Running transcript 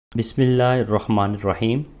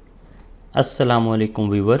Bismillahirrahmanirrahim. Assalamu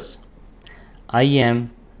alaikum viewers. I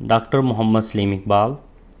am Dr. Muhammad Salim Iqbal,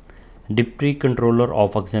 Deputy Controller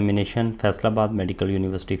of Examination, Faisalabad Medical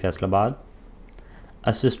University, Faisalabad,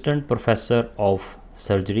 Assistant Professor of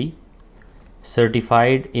Surgery,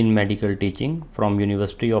 Certified in Medical Teaching from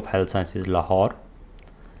University of Health Sciences, Lahore,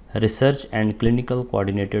 Research and Clinical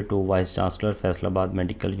Coordinator to Vice Chancellor, Faisalabad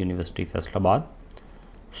Medical University, Faisalabad,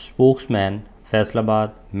 Spokesman,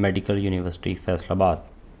 Faisalabad Medical University, Faisalabad.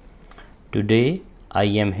 Today I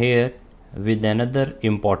am here with another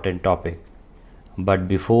important topic. But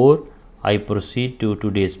before I proceed to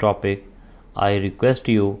today's topic, I request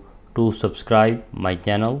you to subscribe my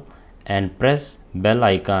channel and press bell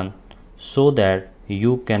icon so that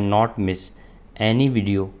you cannot miss any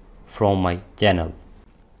video from my channel.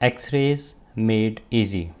 X-rays made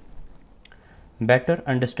easy. Better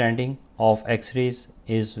understanding of X-rays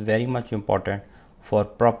is very much important for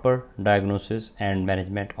proper diagnosis and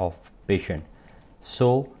management of patient.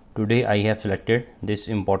 So today I have selected this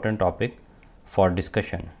important topic for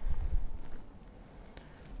discussion.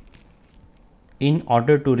 In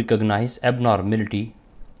order to recognize abnormality,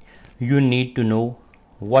 you need to know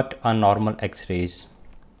what a normal X-ray is.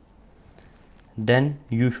 Then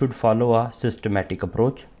you should follow a systematic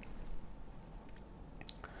approach.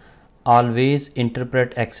 Always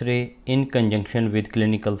interpret X-ray in conjunction with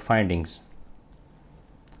clinical findings.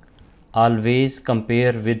 Always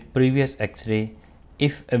compare with previous X-ray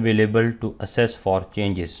if available to assess for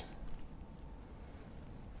changes.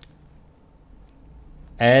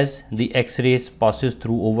 As the X-rays passes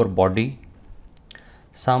through our body,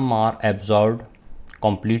 some are absorbed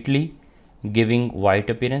completely, giving white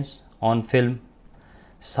appearance on film.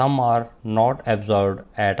 Some are not absorbed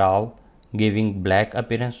at all, giving black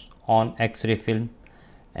appearance on X-ray film,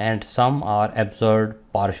 and some are absorbed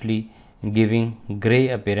partially, giving gray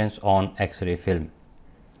appearance on X-ray film.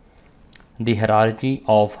 The hierarchy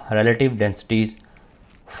of relative densities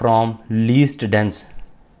from least dense,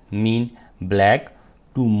 mean black,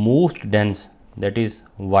 to most dense, that is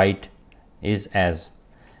white, is as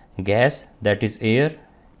gas, that is air,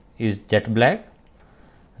 is jet black,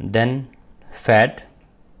 then fat,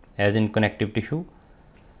 as in connective tissue,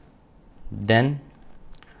 then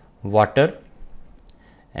water,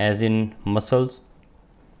 as in muscles,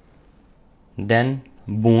 then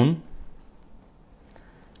bone,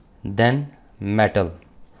 then metal.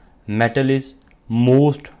 Metal is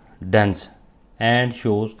most dense and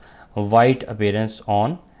shows a white appearance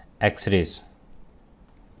on X-rays.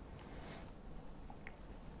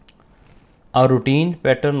 A routine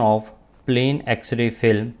pattern of plain X-ray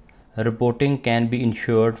film reporting can be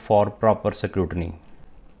ensured for proper scrutiny.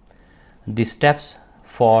 The steps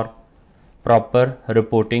for proper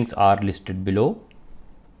reportings are listed below.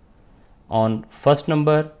 On first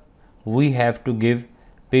number, we have to give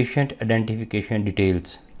patient identification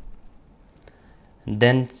details.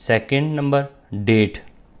 Then second number, date,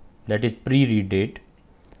 that is pre-read date.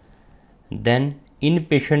 Then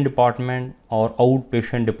inpatient department or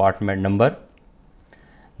outpatient department number.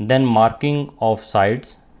 Then marking of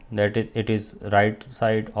sides, that is it is right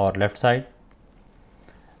side or left side.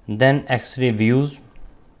 Then X-ray views,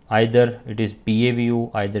 either it is PA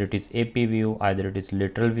view, either it is AP view, either it is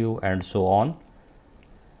lateral view, and so on.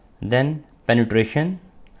 Then penetration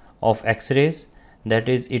of X-rays, that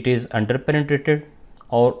is it is under penetrated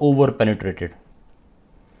or over penetrated.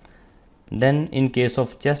 Then in case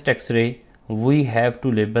of chest X-ray, we have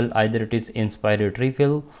to label either it is inspiratory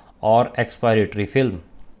film or expiratory film.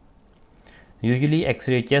 Usually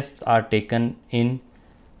X-ray chests are taken in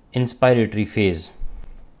inspiratory phase,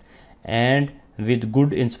 and with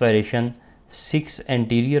good inspiration 6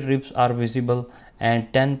 anterior ribs are visible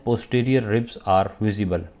and 10 posterior ribs are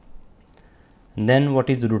visible. Then what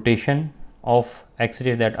is the rotation of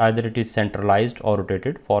X-ray, that either it is centralized or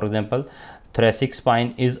rotated, for example thoracic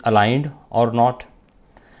spine is aligned or not.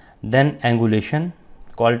 Then angulation,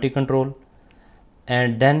 quality control,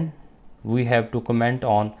 and then we have to comment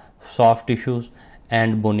on soft tissues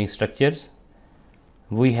and bony structures.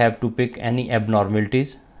 We have to pick any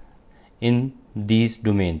abnormalities in these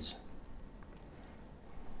domains.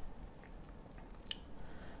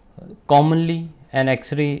 Commonly an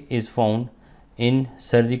X-ray is found in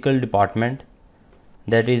surgical department,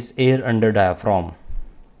 that is air under diaphragm.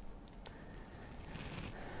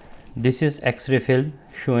 This is X-ray film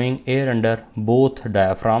showing air under both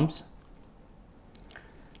diaphragms.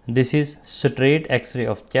 This is straight X-ray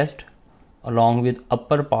of chest along with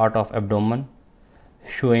upper part of abdomen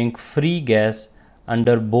showing free gas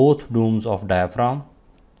under both dooms of diaphragm,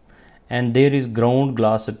 and there is ground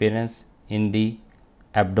glass appearance in the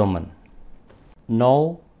abdomen.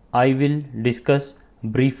 Now I will discuss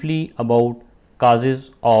briefly about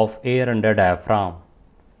causes of air under diaphragm.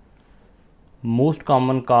 Most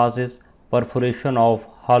common cause is perforation of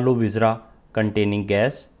hollow viscera containing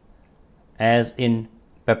gas, as in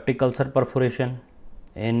peptic ulcer perforation,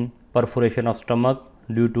 in perforation of stomach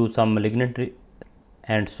due to some malignant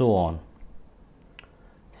and so on.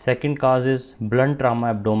 Second cause is blunt trauma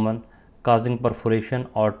abdomen causing perforation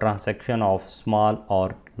or transection of small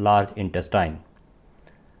or large intestine.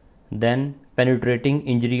 Then penetrating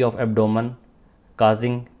injury of abdomen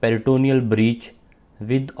causing peritoneal breach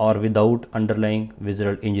with or without underlying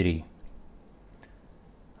visceral injury.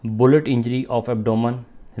 Bullet injury of abdomen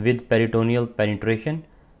with peritoneal penetration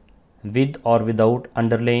with or without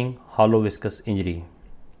underlying hollow viscous injury.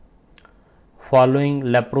 Following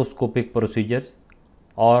laparoscopic procedure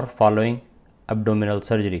or following abdominal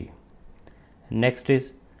surgery. Next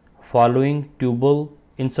is following tubal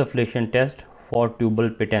insufflation test for tubal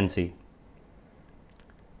patency.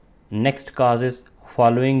 Next cause is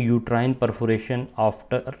following uterine perforation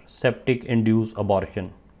after septic induced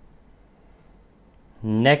abortion.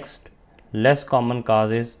 Next, less common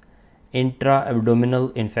cause is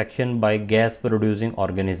intra-abdominal infection by gas producing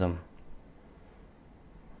organism.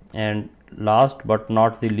 And last but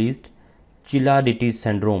not the least, Chilaiditi's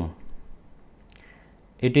syndrome.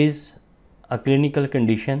 It is a clinical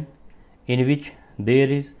condition in which there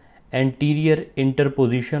is anterior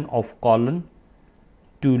interposition of colon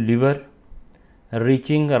to liver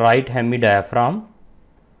reaching right hemidiaphragm,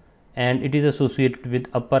 and it is associated with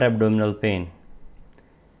upper abdominal pain.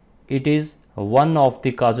 It is one of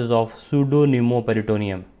the causes of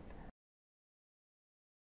pseudo-pneumoperitoneum.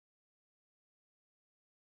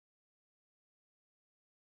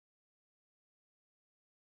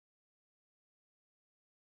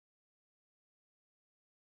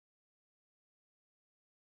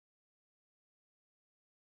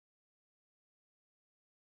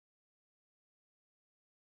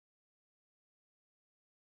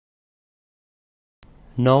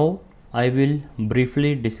 Now I will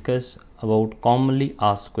briefly discuss about commonly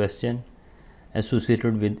asked question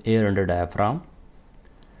associated with air under diaphragm.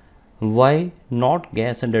 Why not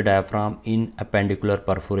gas under diaphragm in appendicular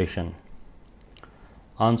perforation?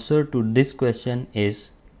 Answer to this question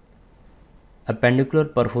is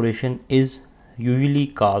appendicular perforation is usually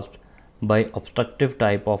caused by obstructive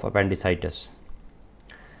type of appendicitis,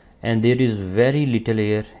 and there is very little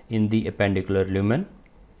air in the appendicular lumen.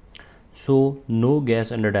 So no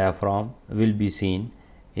gas under diaphragm will be seen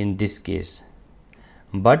in this case.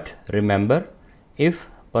 But remember, if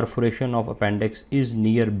perforation of appendix is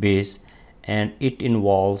near base and it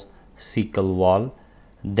involves cecal wall,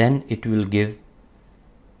 then it will give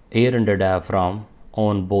air under diaphragm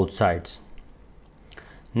on both sides.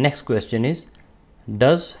 Next question is,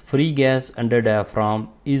 does free gas under diaphragm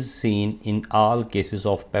is seen in all cases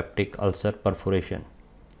of peptic ulcer perforation?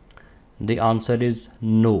 The answer is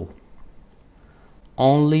no.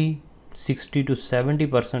 Only 60 to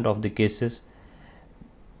 70% of the cases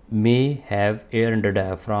may have air under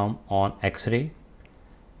diaphragm on X-ray.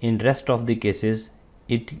 In rest of the cases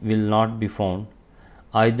it will not be found,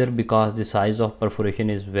 either because the size of perforation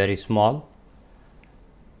is very small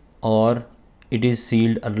or it is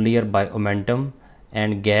sealed earlier by omentum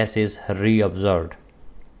and gas is reabsorbed.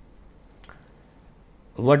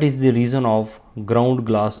 What is the reason of ground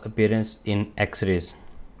glass appearance in X-rays?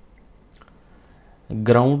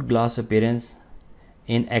 Ground glass appearance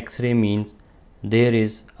in X-ray means there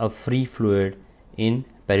is a free fluid in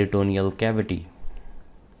peritoneal cavity.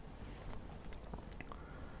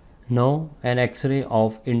 Now an X-ray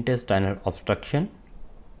of intestinal obstruction.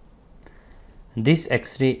 This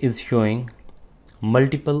X-ray is showing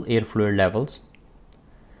multiple air fluid levels.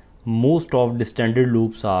 Most of distended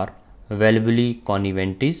loops are valvulae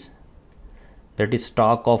conniventis, that is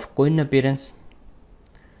stalk of Cohen appearance,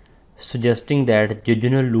 suggesting that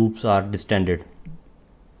jejunal loops are distended.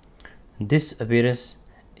 This appearance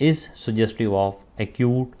is suggestive of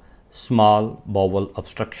acute small bowel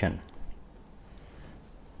obstruction.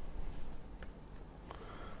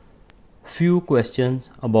 Few questions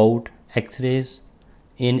about X-rays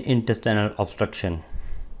in intestinal obstruction.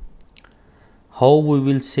 How we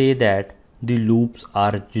will say that the loops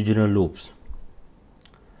are jejunal loops?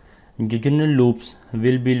 Jejunal loops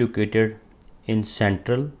will be located in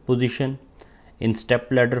central position in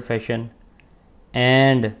step ladder fashion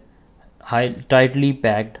and tightly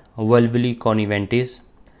packed valvulae conniventis,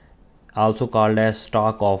 also called as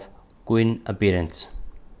stalk of Cohen appearance.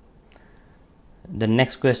 The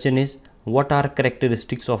next question is, what are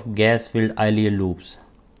characteristics of gas filled ileal loops?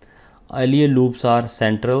 Ileal loops are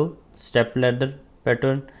central step ladder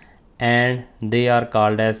pattern and they are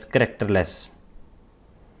called as characterless.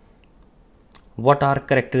 What are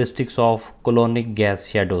characteristics of colonic gas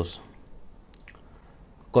shadows?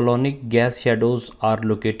 Colonic gas shadows are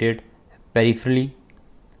located peripherally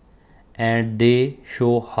and they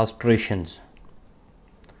show hastrations.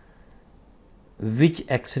 Which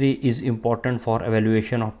X-ray is important for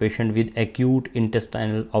evaluation of patient with acute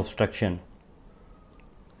intestinal obstruction?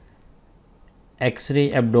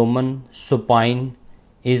 X-ray abdomen supine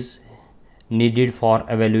is needed for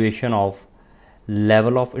evaluation of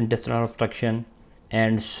level of intestinal obstruction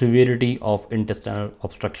and severity of intestinal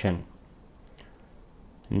obstruction.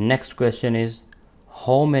 Next question is,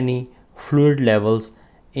 how many fluid levels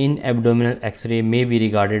in abdominal X-ray may be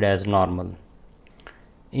regarded as normal?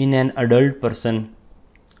 In an adult person,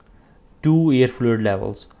 2 air fluid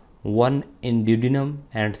levels, one in duodenum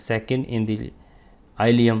and second in the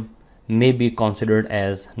ileum, may be considered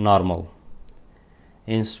as normal.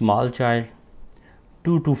 In small child,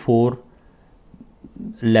 2 to 4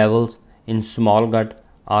 levels in small gut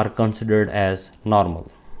are considered as normal.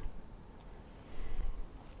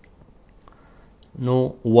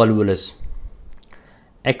 No volvulus.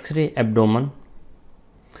 X-ray abdomen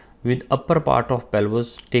with upper part of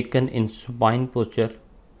pelvis taken in supine posture,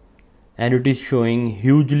 and it is showing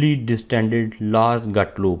hugely distended large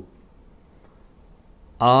gut loop.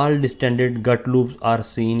 All distended gut loops are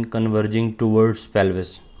seen converging towards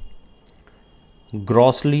pelvis.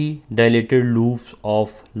 Grossly dilated loops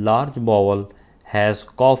of large bowel has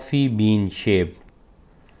coffee bean shape,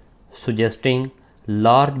 suggesting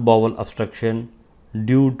large bowel obstruction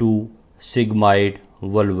due to sigmoid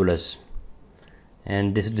volvulus,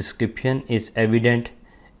 and this description is evident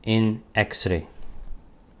in X-ray.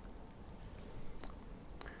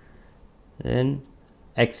 Then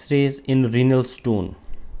X-rays in renal stone.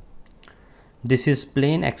 This is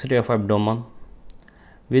plain X-ray of abdomen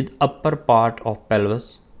with upper part of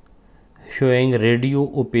pelvis showing radio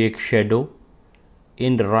opaque shadow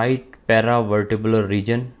in right paravertebral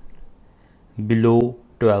region below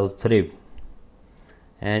 12th rib,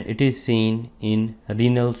 and it is seen in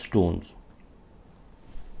renal stones.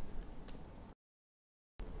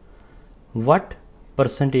 What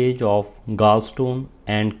percentage of gallstone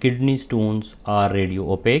and kidney stones are radio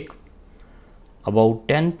opaque? About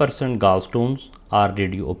 10% gallstones are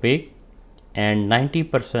radio opaque and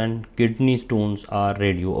 90% kidney stones are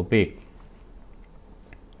radio opaque.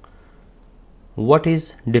 What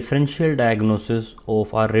is differential diagnosis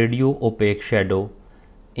of a radio opaque shadow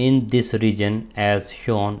in this region as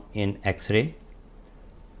shown in X-ray?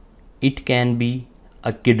 It can be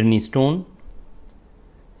a kidney stone,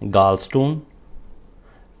 gallstone,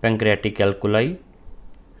 pancreatic calculi,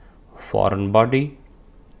 foreign body,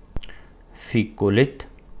 fecolith,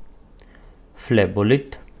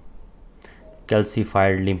 phlebolith,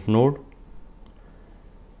 calcified lymph node,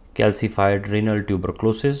 calcified renal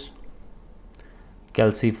tuberculosis,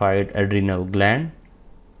 calcified adrenal gland,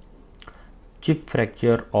 chip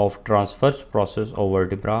fracture of transverse process of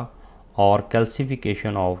vertebra, or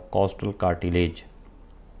calcification of costal cartilage.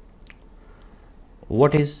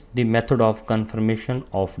 What is the method of confirmation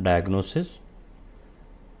of diagnosis?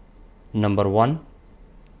 Number 1.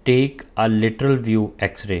 Take a lateral view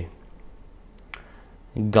X-ray.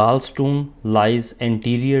 Gallstone lies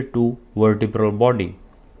anterior to vertebral body.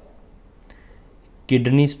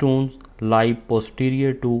 Kidney stones lie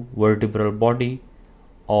posterior to vertebral body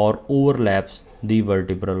or overlaps the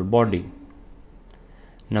vertebral body.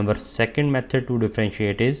 Number 2 method to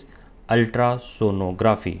differentiate is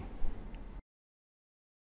ultrasonography.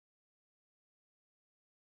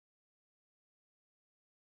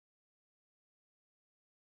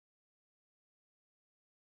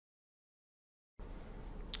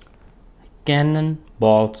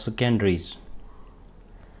 Cannonball secondaries.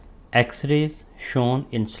 X-rays shown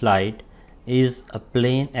in slide is a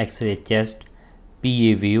plain X-ray chest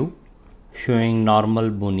PA view showing normal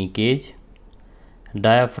bony cage.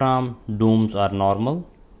 Diaphragm domes are normal.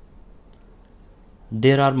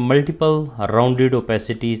 There are multiple rounded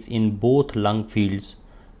opacities in both lung fields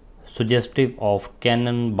suggestive of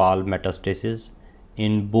cannonball metastasis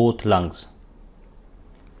in both lungs.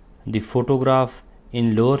 The photograph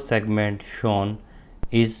in lower segment shown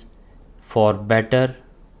is for better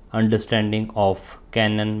understanding of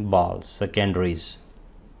cannonball secondaries.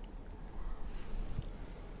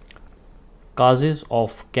 Causes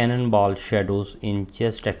of cannonball shadows in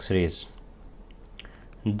chest X-rays.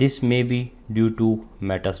 This may be due to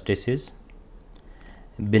metastasis.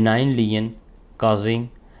 Benign lesion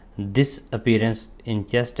causing this appearance in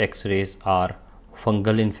chest X-rays are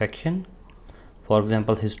fungal infection, for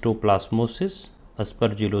example histoplasmosis,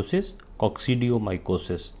 aspergillosis,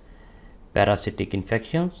 coccidiomycosis, parasitic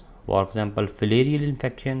infections, for example filarial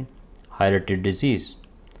infection, hydatid disease,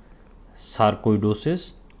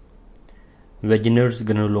 sarcoidosis, Wegener's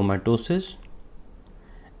granulomatosis,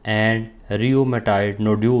 and rheumatoid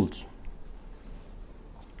nodules.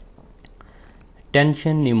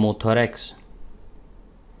 Tension pneumothorax.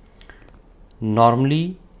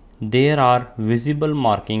 Normally there are visible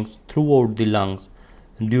markings throughout the lungs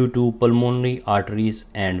due to pulmonary arteries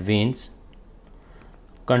and veins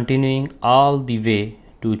continuing all the way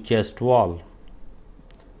to chest wall.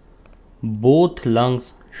 Both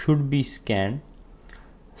lungs should be scanned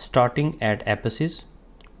starting at apices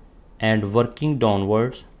and working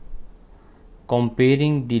downwards,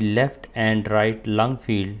 comparing the left and right lung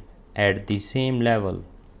field at the same level.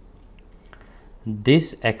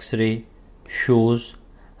 This X-ray shows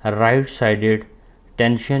right-sided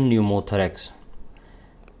tension pneumothorax.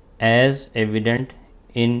 As evident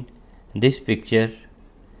in this picture,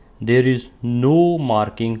 there is no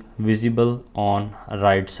marking visible on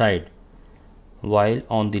right side, while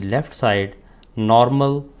on the left side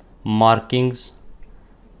normal markings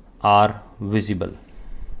are visible.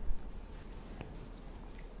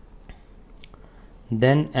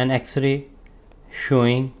 Then an X-ray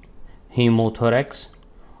showing hemothorax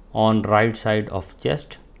on right side of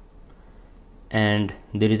chest, and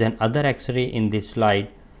there is another X-ray in this slide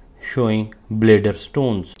showing bladder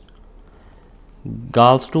stones.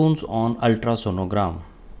 Gallstones on ultrasonogram.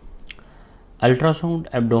 Ultrasound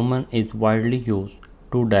abdomen is widely used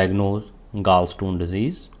to diagnose gallstone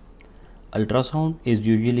disease. Ultrasound is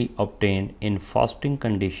usually obtained in fasting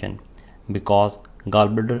condition because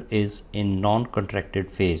gallbladder is in non-contracted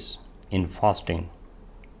phase in fasting.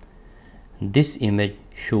 This image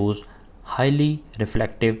shows highly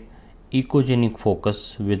reflective echogenic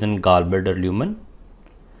focus within gallbladder lumen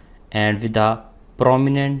and with a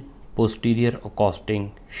prominent posterior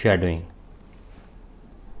accosting shadowing.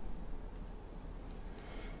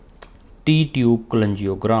 Tube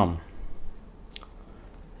Clangiogram.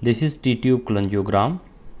 This is Tube Clangiogram.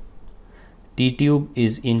 T-tube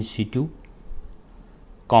is in situ,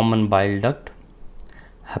 common bile duct,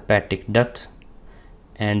 hepatic ducts,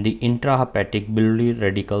 and the intrahepatic biliary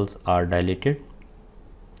radicals are dilated.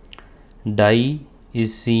 Dye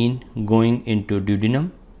is seen going into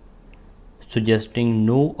duodenum, suggesting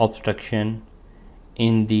no obstruction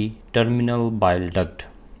in the terminal bile duct.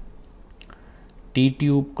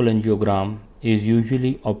 Tube Clangiogram is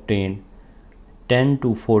usually obtained 10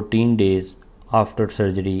 to 14 days after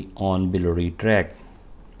surgery on biliary tract.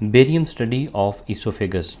 Barium study of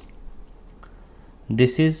esophagus.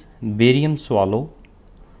 This is barium swallow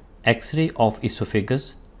X-ray of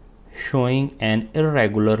esophagus showing an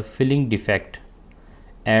irregular filling defect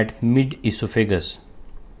at mid-esophagus.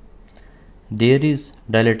 There is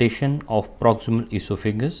dilatation of proximal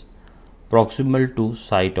esophagus proximal to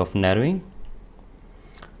site of narrowing.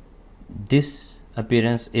 This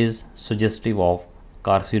appearance is suggestive of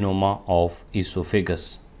carcinoma of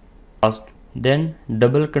esophagus. Then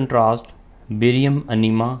double contrast barium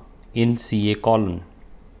enema in CA colon.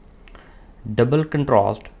 Double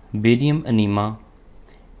contrast barium enema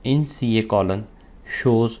in CA colon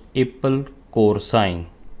shows apple core sign,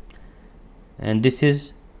 and this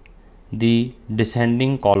is the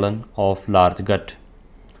descending colon of large gut.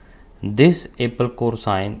 This apple core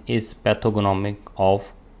sign is pathognomic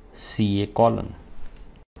of CA colon.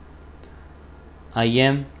 I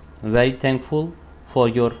am very thankful for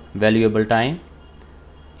your valuable time.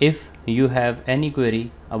 If you have any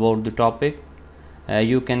query about the topic,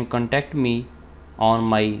 you can contact me on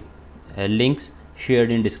my links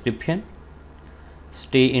shared in description.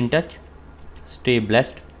 Stay in touch, stay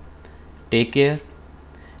blessed, take care,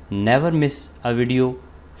 never miss a video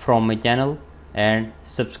from my channel and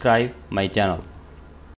subscribe my channel.